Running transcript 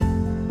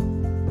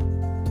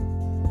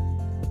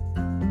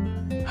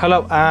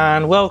Hello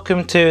and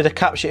welcome to the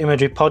Capture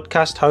Imagery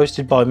podcast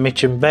hosted by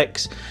Mitch and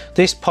Bex.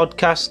 This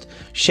podcast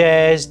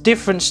shares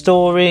different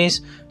stories,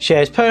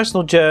 shares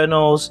personal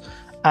journals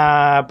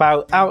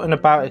about out and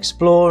about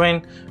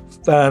exploring,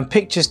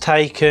 pictures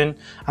taken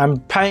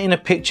and painting a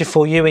picture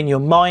for you in your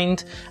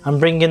mind and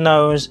bringing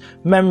those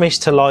memories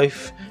to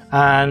life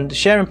and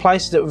sharing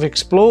places that we've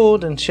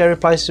explored and sharing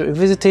places that we've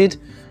visited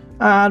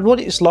and what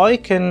it's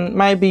like, and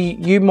maybe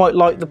you might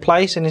like the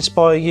place and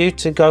inspire you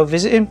to go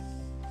visit him.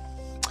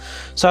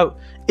 So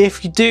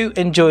if you do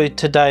enjoy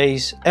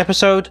today's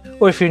episode,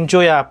 or if you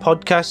enjoy our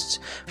podcasts,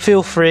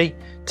 feel free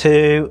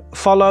to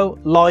follow,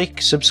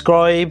 like,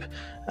 subscribe,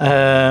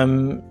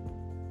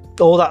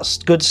 all that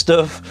good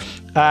stuff,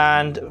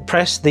 and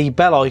press the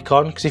bell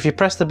icon, because if you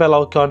press the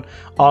bell icon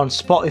on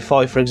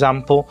Spotify, for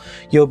example,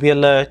 you'll be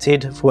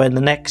alerted for when the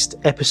next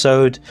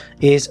episode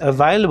is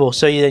available,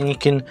 so then you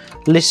can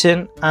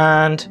listen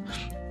and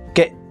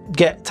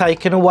get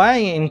taken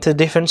away into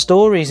different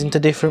stories, into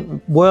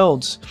different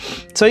worlds.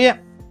 So yeah,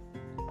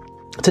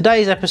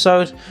 today's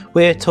episode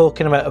we're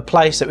talking about a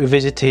place that we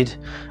visited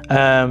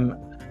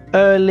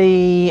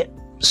early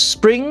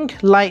spring,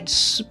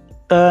 late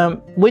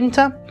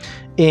winter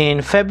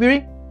in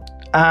February,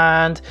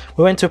 and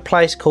we went to a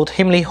place called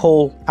Himley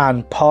Hall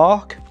and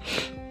Park.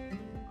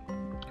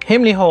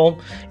 Himley Hall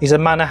is a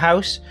manor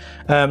house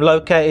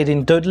located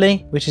in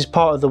Dudley, which is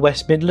part of the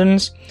West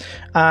Midlands,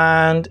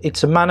 and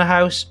it's a manor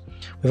house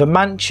with a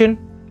mansion,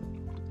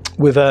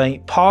 with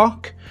a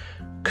park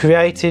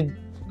created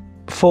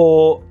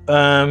for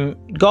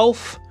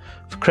golf,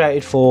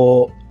 created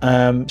for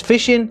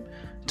fishing.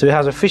 So it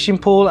has a fishing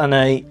pool and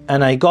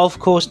a golf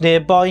course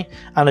nearby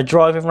and a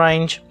driving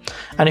range.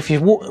 And if you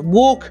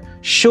walk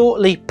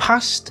shortly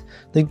past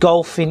the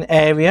golfing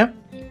area,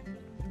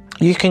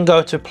 you can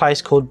go to a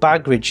place called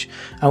Bagridge,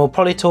 and we'll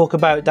probably talk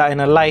about that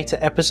in a later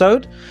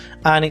episode.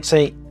 And it's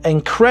a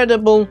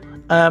incredible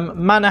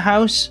manor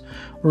house,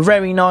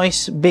 very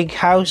nice big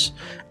house,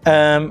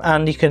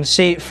 and you can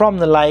see it from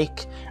the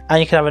lake, and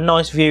you can have a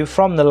nice view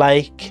from the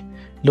lake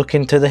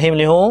looking to the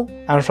Himley Hall,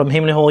 and from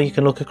Himley Hall you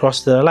can look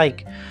across the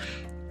lake.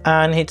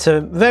 And it's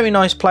a very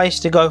nice place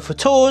to go for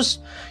tours.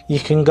 You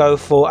can go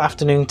for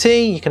afternoon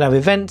tea, you can have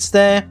events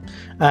there,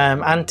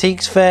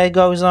 antiques fair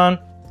goes on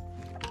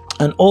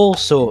and all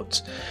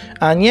sorts.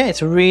 And yeah,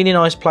 it's a really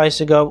nice place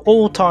to go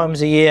all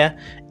times of year.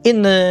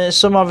 In the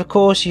summer, of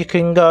course, you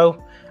can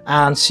go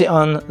and sit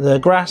on the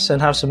grass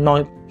and have some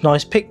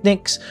nice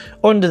picnics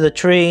under the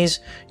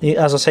trees.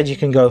 As I said, you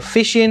can go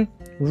fishing,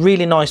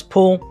 really nice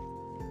pool,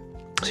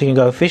 so you can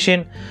go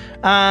fishing.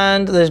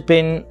 And there's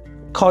been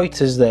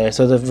kiters there,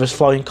 so there was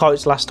flying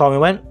kites last time we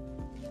went.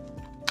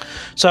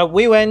 So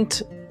we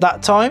went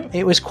that time,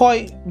 it was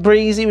quite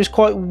breezy, it was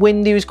quite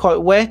windy, it was quite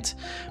wet,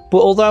 but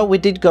although we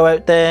did go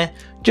out there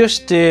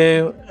just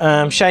to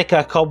shake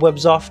our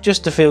cobwebs off,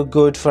 just to feel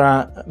good for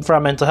our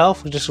mental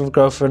health, we just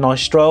go for a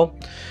nice stroll.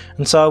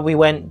 And so we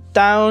went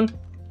down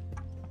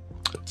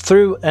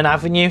through an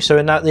avenue,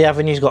 so the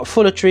avenue's got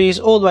full of trees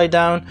all the way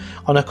down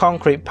on a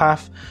concrete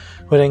path.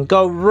 We then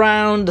go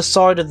round the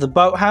side of the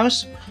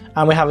boathouse,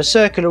 and we have a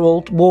circular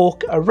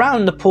walk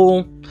around the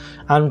pool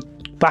and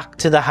back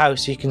to the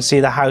house. You can see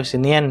the house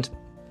in the end,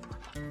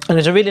 and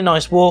it's a really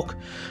nice walk,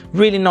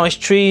 really nice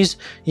trees.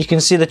 You can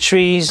see the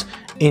trees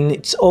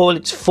in all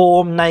its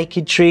form,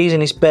 naked trees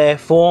in its bare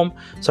form,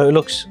 so it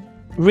looks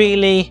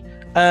really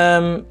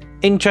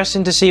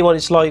interesting to see what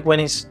it's like when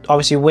it's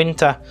obviously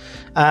winter.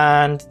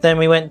 And then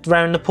we went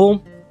round the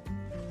pool,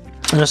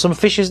 and there's some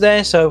fishes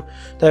there, so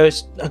there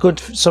was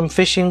some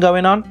fishing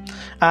going on,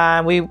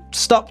 and we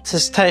stopped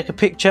to take a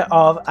picture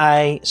of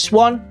a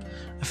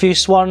few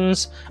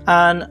swans,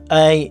 and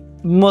a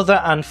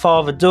mother and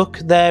father duck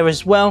there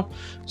as well.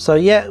 So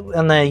yeah,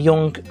 and their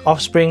young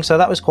offspring, so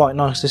that was quite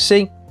nice to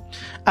see.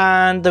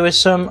 And there was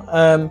some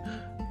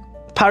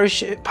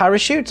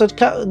parachutes,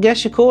 I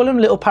guess you call them,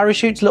 little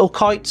parachutes, little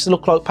kites that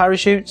look like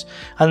parachutes,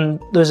 and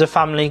there was a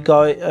family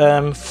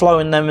guy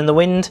flying them in the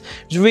wind.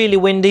 It was really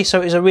windy, so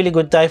it was a really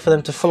good day for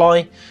them to fly.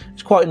 It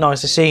was quite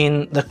nice to see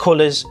in the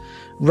colours,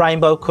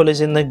 rainbow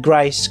colours in the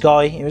grey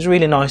sky. It was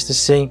really nice to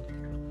see.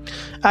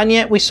 And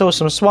yeah, we saw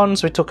some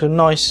swans. We took a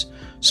nice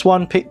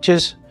swan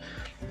pictures,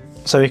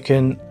 so we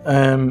can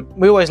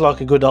we always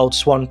like a good old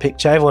swan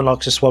picture. Everyone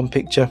likes a swan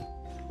picture.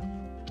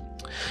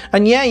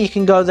 And yeah, you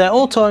can go there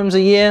all times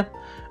of year.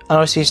 And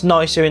obviously it's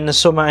nicer in the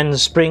summer and the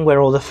spring, where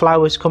all the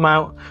flowers come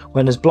out,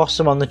 when there's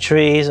blossom on the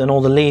trees and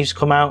all the leaves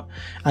come out.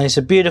 And it's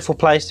a beautiful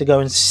place to go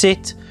and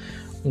sit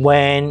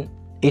when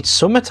it's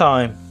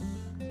summertime.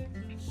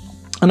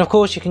 And of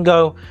course you can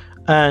go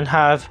and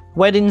have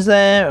weddings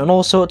there and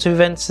all sorts of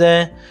events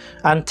there,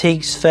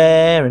 antiques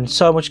fair, and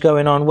so much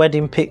going on,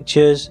 wedding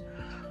pictures.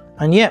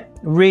 And yeah,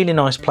 really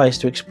nice place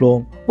to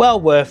explore,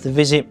 well worth the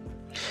visit.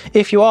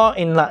 If you are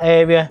in that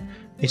area,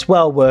 it's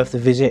well worth the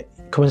visit.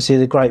 Come and see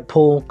the great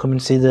pool, come and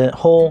see the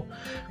hall,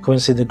 come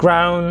and see the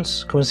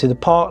grounds, come and see the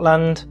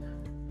parkland,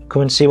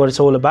 come and see what it's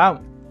all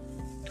about.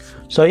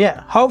 So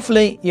yeah,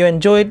 hopefully you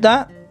enjoyed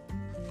that.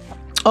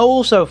 Oh,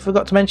 also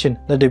forgot to mention,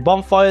 they do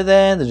bonfire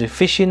there, they do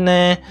fishing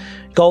there,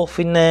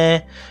 golfing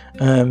there, you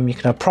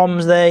can have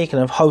proms there, you can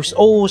have hosts,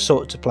 all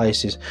sorts of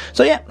places.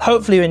 So yeah,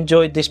 hopefully you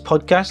enjoyed this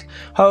podcast.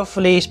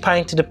 Hopefully it's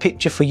painted a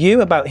picture for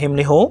you about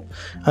Himley Hall,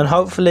 and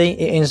hopefully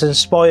it has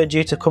inspired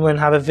you to come and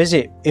have a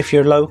visit if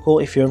you're local,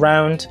 if you're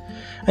around.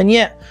 And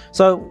yeah,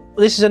 so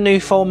this is a new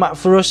format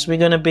for us. We're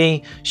going to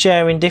be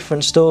sharing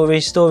different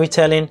stories,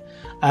 storytelling,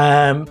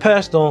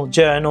 personal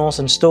journals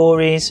and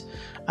stories,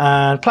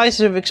 and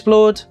places we've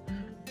explored,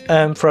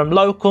 from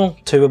local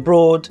to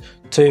abroad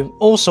to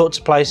all sorts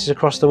of places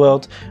across the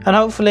world, and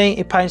hopefully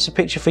it paints a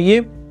picture for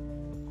you.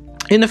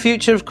 In the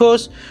future, of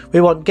course,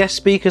 we want guest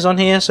speakers on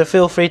here, so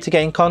feel free to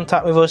get in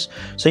contact with us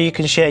so you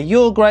can share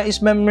your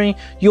greatest memory,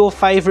 your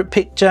favourite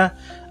picture,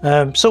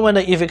 somewhere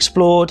that you've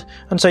explored,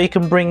 and so you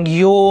can bring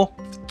your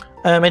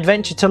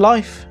adventure to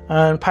life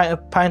and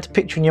paint a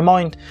picture in your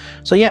mind.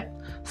 So yeah,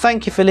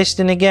 thank you for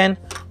listening again.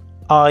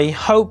 I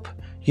hope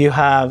you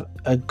have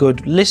a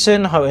good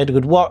listen, I hope you had a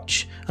good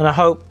watch, and I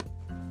hope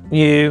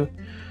you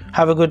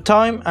have a good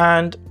time,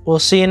 and we'll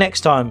see you next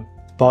time.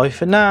 Bye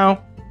for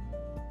now.